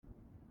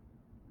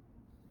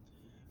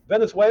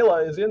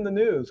Venezuela is in the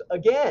news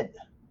again.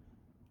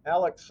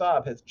 Alex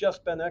Saab has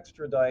just been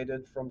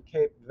extradited from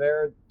Cape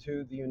Verde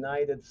to the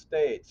United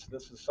States.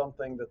 This is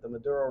something that the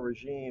Maduro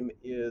regime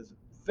is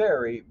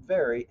very,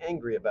 very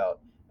angry about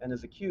and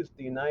has accused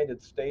the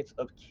United States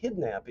of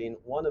kidnapping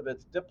one of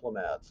its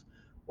diplomats.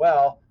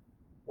 Well,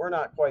 we're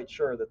not quite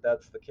sure that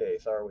that's the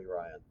case, are we,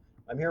 Ryan?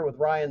 I'm here with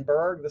Ryan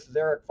Berg. This is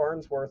Eric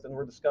Farnsworth, and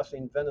we're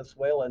discussing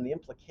Venezuela and the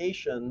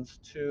implications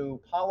to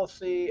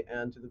policy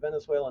and to the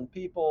Venezuelan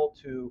people,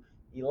 to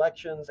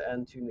elections,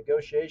 and to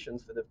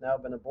negotiations that have now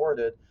been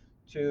aborted,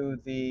 to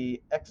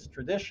the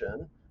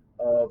extradition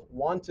of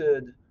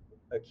wanted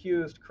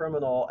accused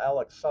criminal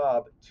Alex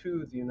Saab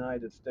to the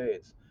United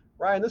States.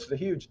 Ryan, this is a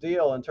huge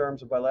deal in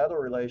terms of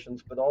bilateral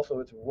relations, but also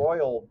it's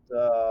roiled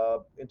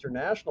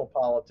international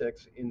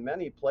politics in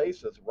many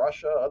places.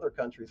 Russia, other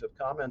countries have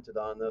commented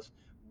on this.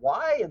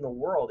 Why in the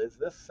world is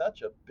this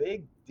such a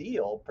big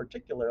deal,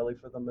 particularly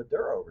for the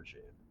Maduro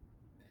regime?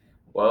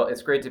 Well,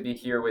 it's great to be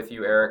here with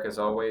you, Eric, as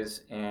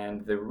always.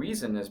 And the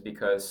reason is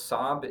because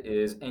Saab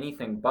is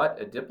anything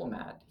but a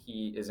diplomat.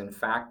 He is, in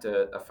fact,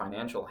 a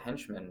financial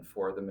henchman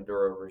for the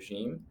Maduro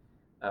regime.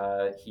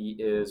 He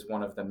is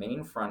one of the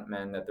main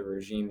frontmen that the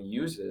regime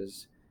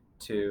uses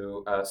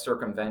to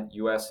circumvent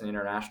U.S. and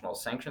international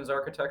sanctions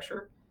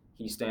architecture.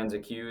 He stands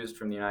accused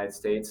from the United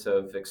States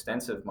of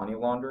extensive money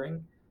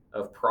laundering,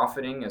 of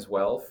profiting as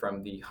well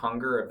from the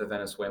hunger of the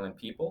Venezuelan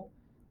people.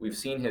 We've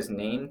seen his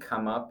name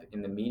come up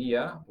in the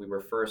media. He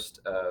was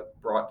first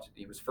brought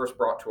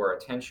to our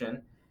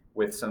attention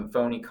with some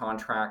phony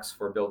contracts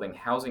for building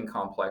housing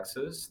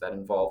complexes that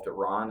involved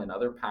Iran and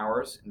other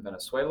powers in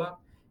Venezuela.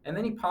 And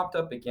then he popped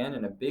up again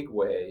in a big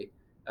way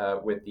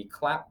with the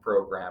CLAP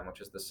program,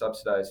 which is the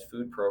subsidized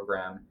food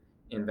program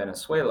in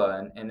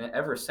Venezuela. And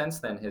ever since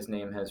then, his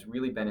name has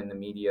really been in the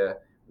media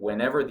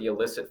whenever the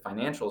illicit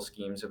financial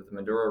schemes of the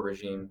Maduro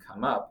regime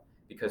come up,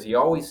 because he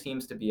always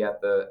seems to be at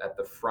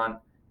the front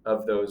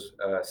of those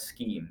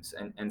schemes.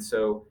 And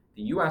so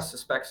the U.S.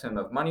 suspects him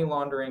of money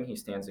laundering. He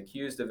stands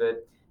accused of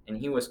it. And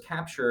he was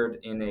captured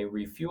in a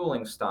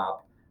refueling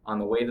stop on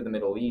the way to the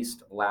Middle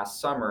East last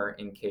summer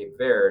in Cape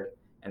Verde,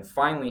 and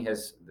finally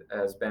has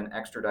been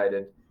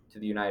extradited to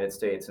the United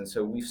States. And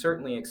so we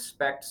certainly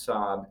expect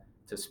Saab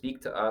to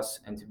speak to us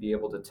and to be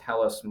able to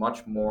tell us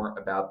much more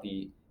about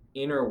the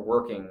inner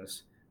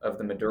workings of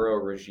the Maduro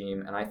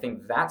regime. And I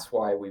think that's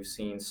why we've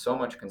seen so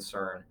much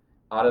concern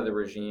out of the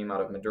regime,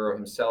 out of Maduro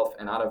himself,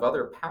 and out of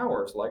other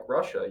powers like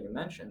Russia, you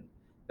mentioned,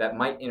 that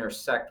might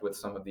intersect with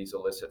some of these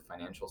illicit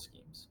financial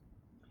schemes.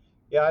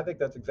 Yeah, I think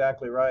that's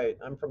exactly right.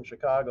 I'm from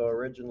Chicago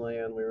originally,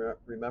 and we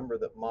remember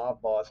that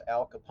mob boss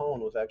Al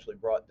Capone was actually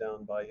brought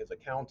down by his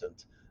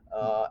accountant.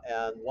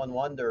 And one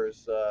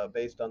wonders,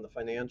 based on the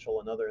financial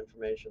and other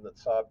information that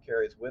Saab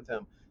carries with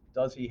him,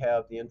 does he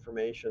have the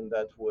information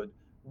that would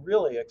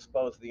really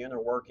expose the inner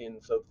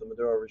workings of the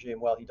Maduro regime?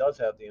 Well, he does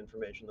have the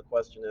information. The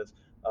question is,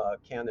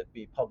 can it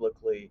be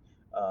publicly,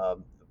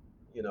 um,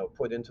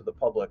 put into the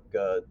public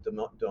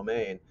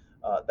domain?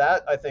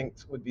 That I think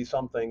would be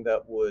something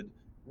that would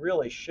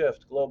really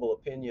shift global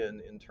opinion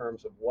in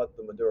terms of what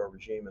the Maduro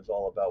regime is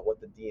all about,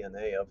 what the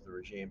DNA of the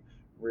regime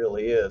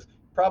really is.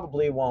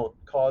 Probably won't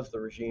cause the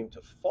regime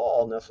to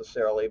fall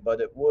necessarily,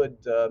 but it would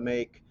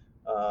make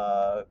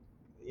uh,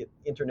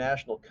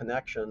 international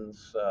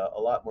connections a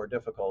lot more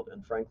difficult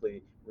and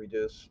frankly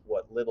reduce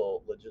what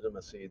little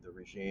legitimacy the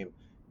regime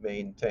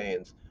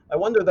maintains. I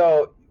wonder,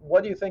 though,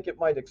 what do you think it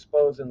might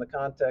expose in the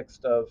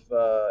context of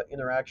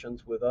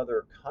interactions with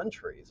other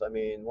countries? I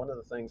mean, one of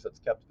the things that's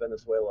kept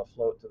Venezuela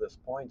afloat to this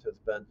point has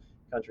been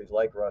countries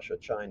like Russia,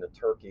 China,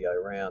 Turkey,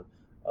 Iran,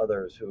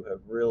 others who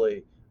have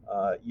really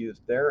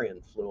used their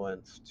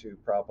influence to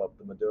prop up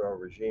the Maduro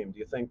regime. Do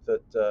you think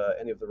that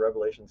any of the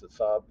revelations that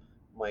Saab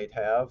might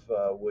have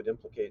would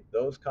implicate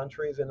those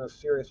countries in a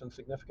serious and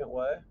significant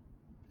way?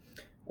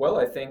 Well,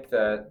 I think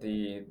that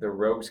the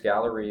rogues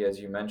gallery, as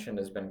you mentioned,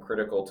 has been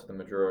critical to the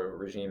Maduro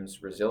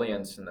regime's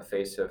resilience in the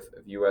face of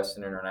U.S.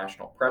 and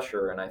international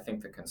pressure. And I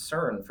think the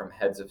concern from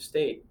heads of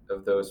state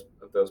of those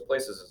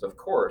places is, of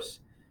course,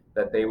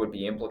 that they would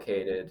be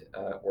implicated,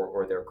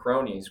 or their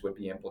cronies would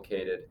be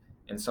implicated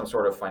in some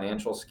sort of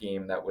financial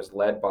scheme that was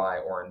led by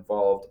or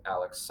involved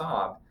Alex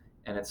Saab,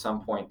 and at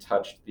some point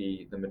touched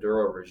the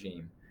Maduro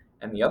regime.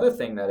 And the other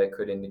thing that it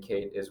could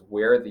indicate is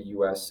where the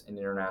US and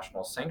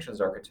international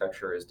sanctions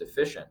architecture is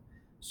deficient.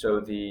 So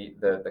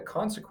the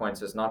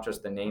consequence is not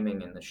just the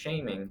naming and the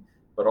shaming,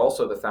 but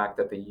also the fact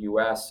that the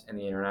US and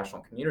the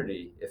international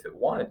community, if it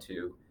wanted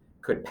to,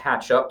 could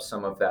patch up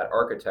some of that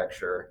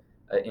architecture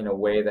in a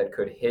way that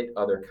could hit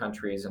other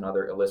countries and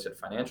other illicit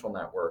financial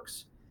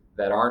networks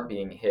that aren't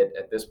being hit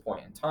at this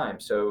point in time.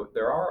 So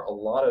there are a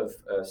lot of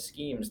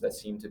schemes that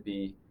seem to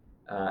be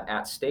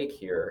at stake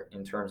here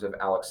in terms of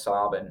Alex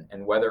Saab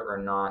and whether or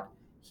not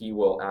he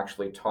will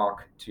actually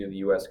talk to the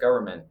U.S.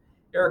 government.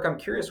 Eric, I'm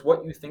curious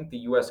what you think the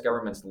U.S.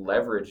 government's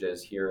leverage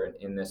is here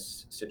in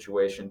this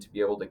situation to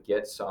be able to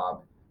get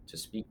Saab to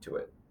speak to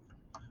it.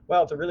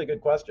 Well, it's a really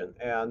good question.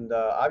 And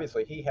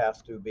obviously, he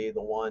has to be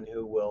the one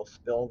who will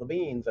spill the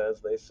beans,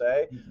 as they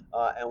say.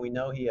 Mhm. And we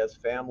know he has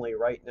family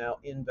right now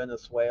in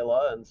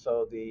Venezuela. And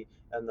so the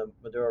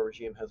Maduro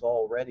regime has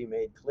already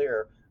made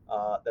clear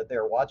that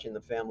they're watching the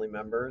family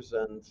members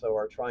and so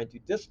are trying to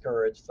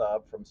discourage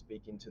Saab from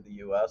speaking to the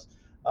U.S.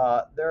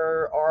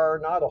 There are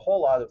not a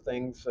whole lot of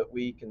things that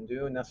we can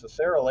do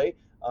necessarily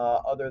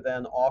other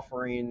than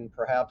offering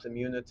perhaps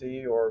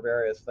immunity or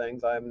various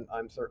things.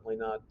 I'm certainly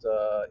not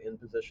in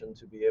position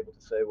to be able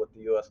to say what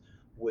the U.S.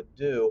 would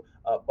do.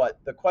 But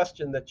the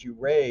question that you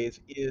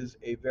raise is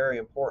a very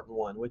important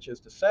one, which is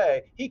to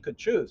say he could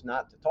choose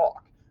not to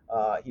talk.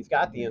 He's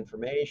got the Mhm.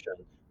 information.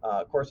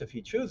 Of course, if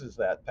he chooses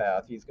that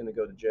path, he's going to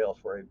go to jail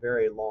for a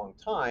very long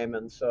time.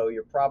 And so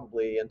you're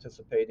probably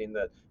anticipating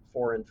that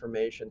for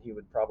information, he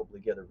would probably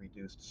get a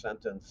reduced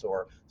sentence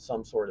or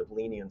some sort of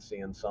leniency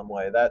in some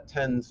way. That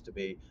tends to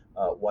be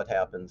what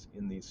happens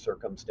in these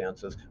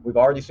circumstances. We've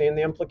already seen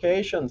the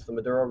implications. The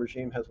Maduro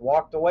regime has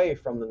walked away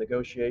from the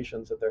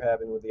negotiations that they're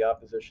having with the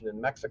opposition in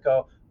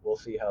Mexico. We'll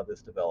see how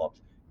this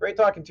develops. Great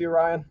talking to you,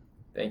 Ryan.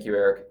 Thank you,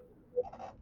 Eric.